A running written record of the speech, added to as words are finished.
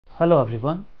Hello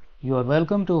everyone, you are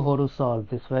welcome to how to solve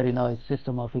this very nice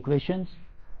system of equations.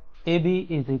 AB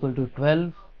is equal to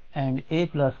 12 and A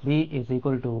plus B is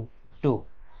equal to 2.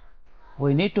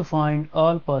 We need to find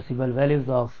all possible values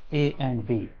of A and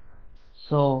B.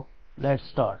 So let's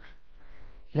start.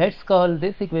 Let's call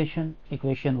this equation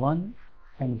equation 1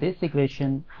 and this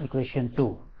equation equation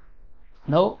 2.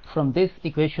 Now from this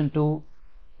equation 2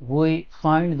 we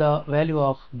find the value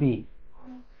of B.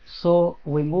 So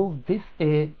we move this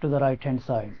A to the right hand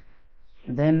side.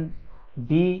 Then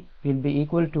B will be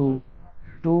equal to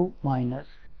 2 minus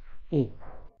A.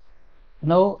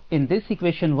 Now in this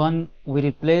equation 1 we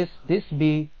replace this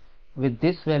B with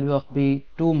this value of B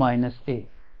 2 minus A.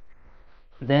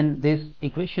 Then this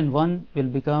equation 1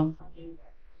 will become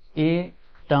A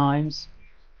times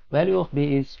value of B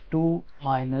is 2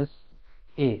 minus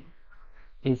A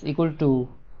is equal to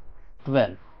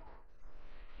 12.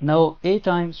 Now A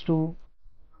times 2,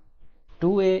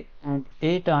 2A, and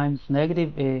A times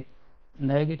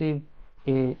negative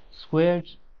A squared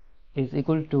is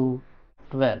equal to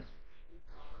 12.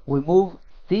 We move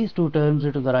these two terms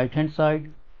to the right hand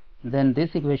side, then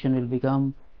this equation will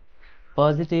become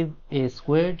positive A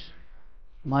squared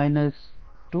minus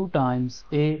 2 times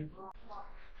A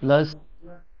plus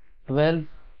 12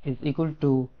 is equal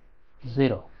to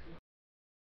 0.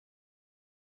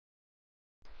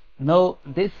 Now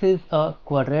this is a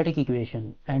quadratic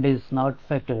equation and is not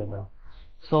factorable,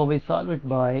 so we solve it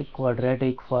by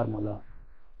quadratic formula.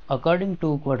 According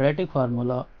to quadratic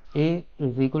formula, A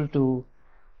is equal to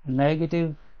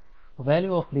negative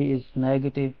value of B is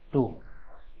negative 2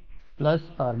 plus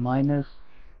or minus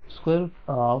square root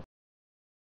of,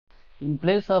 in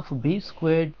place of B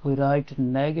squared we write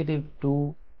negative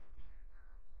 2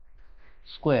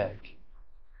 squared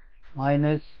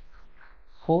minus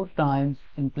 4 times,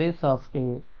 in place of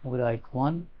A we write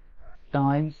 1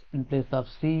 times, in place of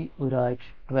C we write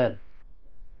 12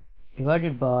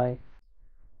 divided by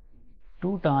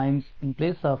 2 times, in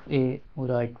place of A we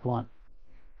write 1.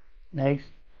 Next,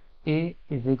 A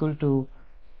is equal to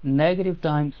negative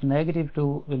times negative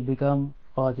 2 will become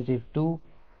positive 2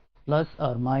 plus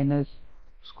or minus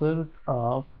square root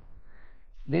of,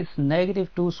 this negative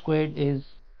 2 squared is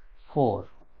 4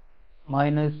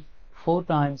 minus 4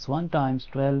 times 1 times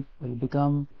 12 will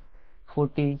become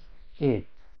 48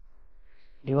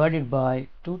 divided by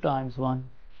 2 times 1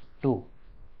 2.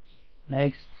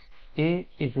 Next, A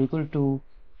is equal to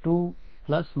 2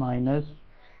 plus minus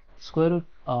square root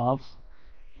of,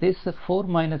 this 4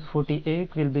 minus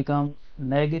 48 will become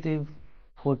negative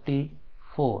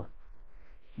 44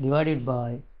 divided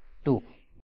by 2.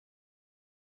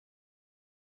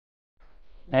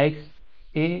 Next,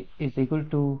 A is equal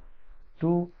to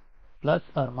 2 plus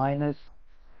or minus,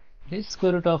 this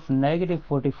square root of negative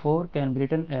 44 can be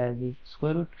written as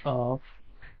square root of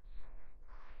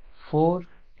 4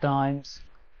 times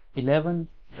 11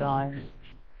 times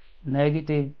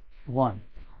negative 1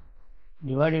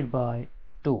 divided by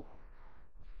 2.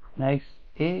 Next,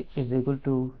 A is equal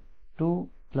to 2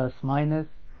 plus minus,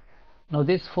 now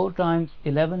this 4 times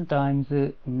 11 times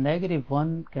negative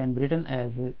 1 can be written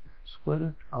as square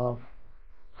root of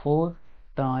 4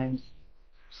 times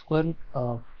square root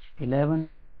of 11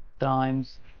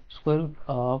 times square root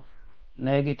of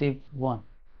negative 1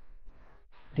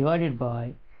 divided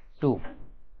by 2.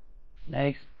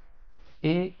 Next,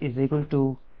 A is equal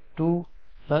to 2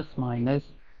 plus minus,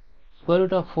 square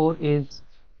root of 4 is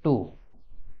 2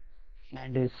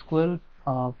 and square root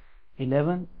of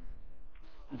 11,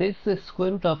 this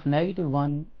square root of negative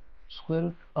 1, square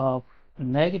root of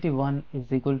negative 1 is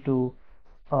equal to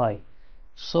I.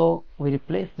 So we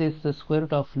replace this square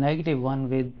root of negative 1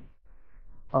 with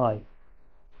I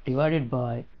divided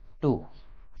by 2.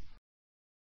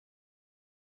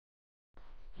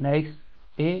 Next,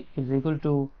 A is equal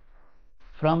to,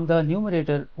 from the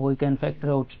numerator we can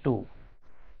factor out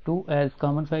 2 as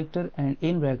common factor, and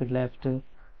in bracket left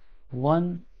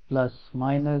 1 plus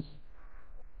minus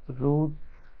root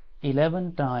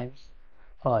 11 times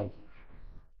I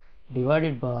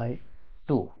divided by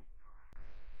 2.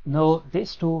 Now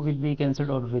this 2 will be cancelled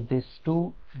out with this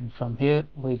 2, and from here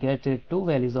we get two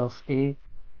values of A.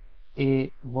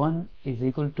 A1 is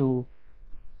equal to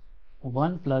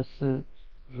 1 plus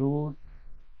root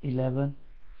 11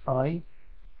 I,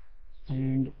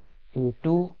 and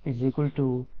A2 is equal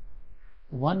to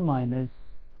 1 minus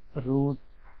root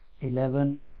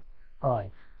 11 I.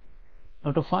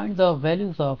 Now to find the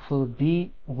values of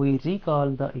B, we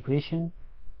recall the equation.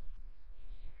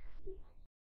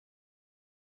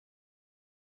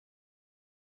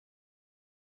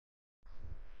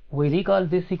 We recall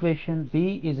this equation,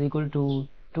 B is equal to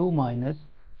 2 minus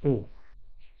A.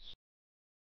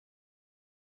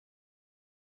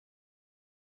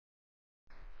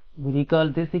 We recall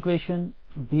this equation.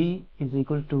 B is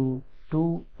equal to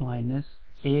 2 minus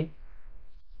A.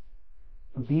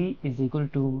 B is equal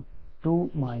to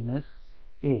 2 minus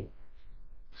A.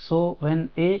 So when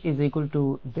A is equal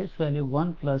to this value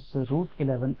 1 plus root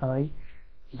 11I,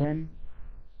 then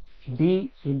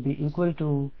B will be equal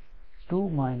to 2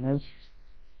 minus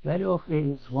value of A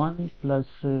is 1 plus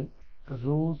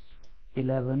root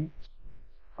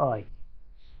 11I.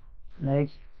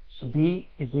 Next, B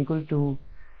is equal to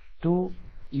 2.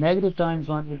 Negative times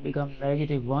 1 will become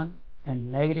negative 1,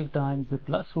 and negative times the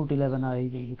plus root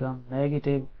 11I will become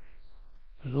negative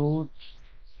root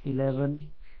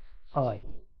 11I.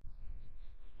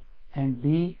 And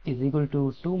B is equal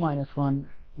to 2 minus 1,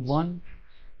 1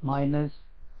 minus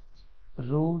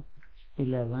root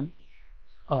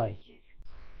 11I.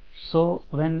 So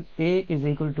when A is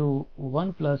equal to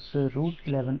 1 plus root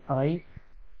 11I,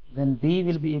 then B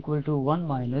will be equal to 1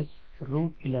 minus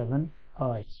root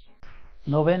 11I.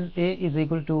 Now when A is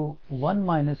equal to 1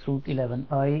 minus root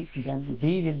 11I, then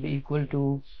B will be equal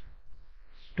to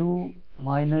 2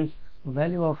 minus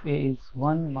value of A is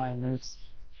 1 minus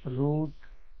root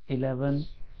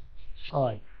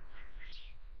 11I,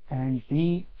 and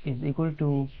B is equal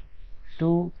to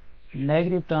 2.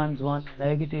 Negative times 1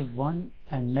 negative 1,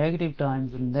 and negative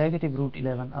times negative root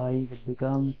 11I will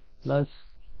become plus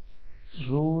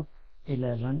root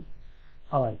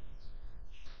 11I.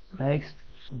 Next,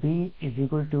 B is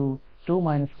equal to 2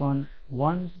 minus 1,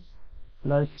 1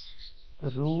 plus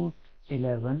root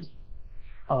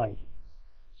 11I.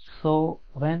 So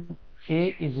when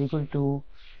A is equal to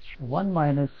 1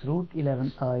 minus root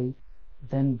 11I,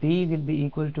 then B will be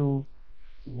equal to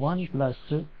 1 plus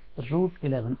root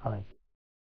 11I.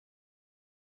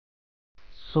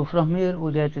 So from here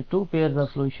we get two pairs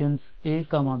of solutions. A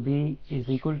comma B is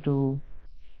equal to,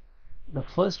 the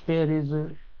first pair is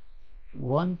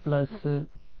 1 plus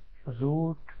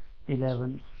root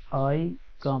 11I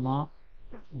comma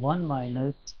 1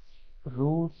 minus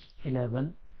root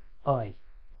 11I.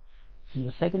 And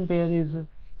the second pair is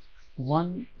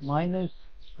 1 minus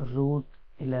root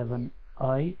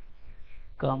 11I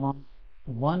comma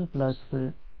 1 plus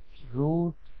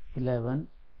root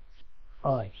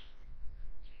 11I.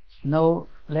 Now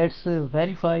let's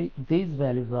verify these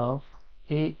values of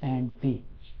A and B.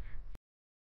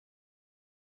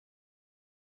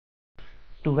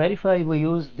 To verify, we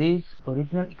use these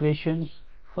original equations.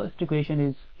 First equation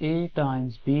is A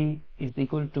times B is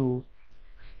equal to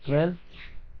 12,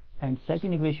 and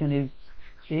second equation is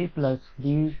A plus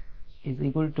B is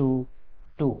equal to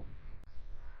 2.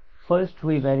 First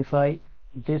we verify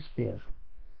this pair.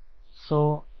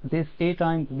 So this A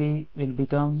times B will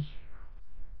become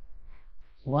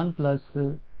 1 plus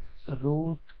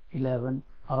root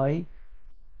 11I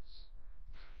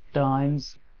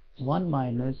times 1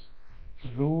 minus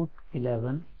root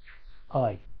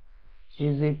 11I.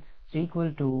 Is it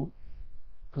equal to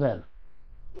 12?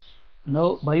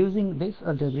 Now by using this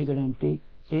algebraic identity,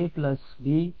 A plus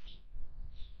B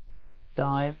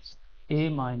times A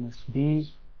minus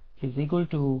B is equal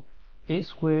to A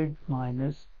squared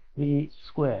minus B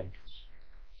squared.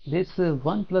 This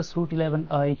 1 plus root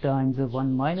 11I times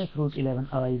 1 minus root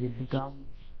 11I will become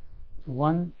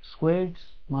 1 squared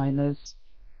minus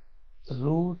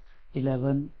root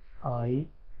 11I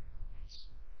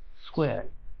squared.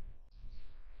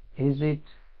 Is it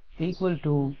equal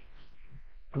to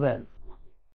 12?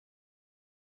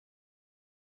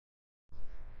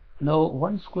 Now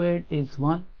 1 squared is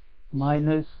 1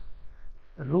 minus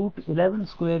root 11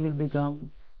 square will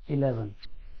become 11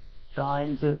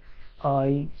 times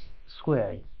I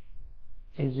squared.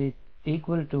 Is it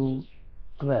equal to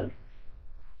 12?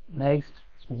 Next,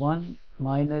 1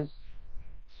 minus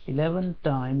 11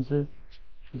 times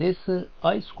this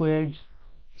I squared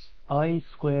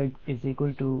is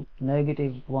equal to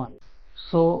negative 1.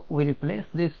 So we replace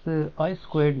this I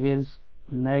squared with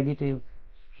negative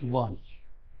 1.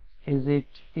 Is it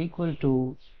equal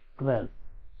to 12?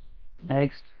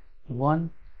 Next,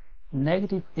 1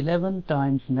 negative 11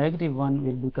 times negative 1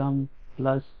 will become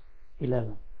plus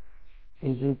 11.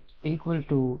 Is it equal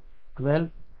to 12?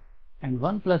 And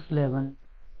 1 plus 11,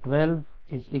 12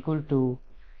 is equal to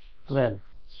 12.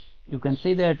 You can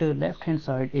see that left hand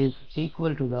side is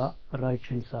equal to the right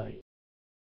hand side.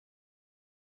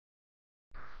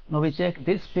 Now we check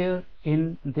this pair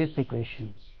in this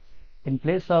equation. In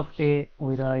place of A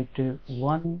we write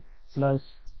 1 plus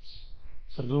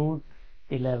root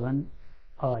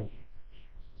 11I,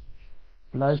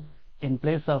 plus in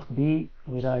place of B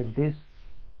we write this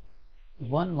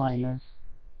 1 minus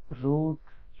root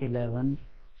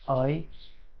 11I.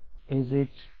 Is it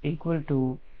equal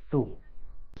to 2?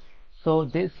 So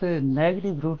this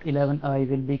negative root 11i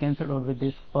will be cancelled out with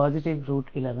this positive root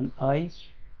 11i,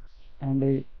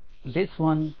 and this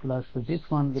one plus this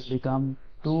one will become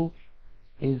 2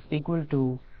 is equal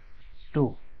to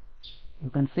 2. You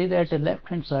can see that the left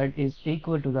hand side is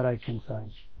equal to the right hand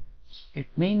side. It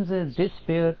means this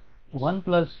pair 1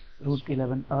 plus root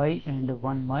 11i and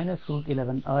 1 minus root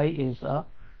 11i is a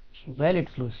valid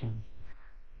solution.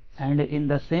 And in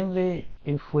the same way,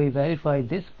 if we verify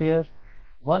this pair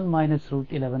 1 minus root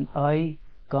 11i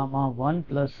comma 1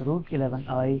 plus root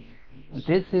 11i,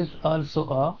 this is also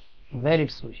a valid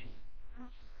solution.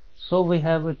 So we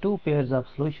have two pairs of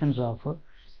solutions of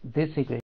this equation.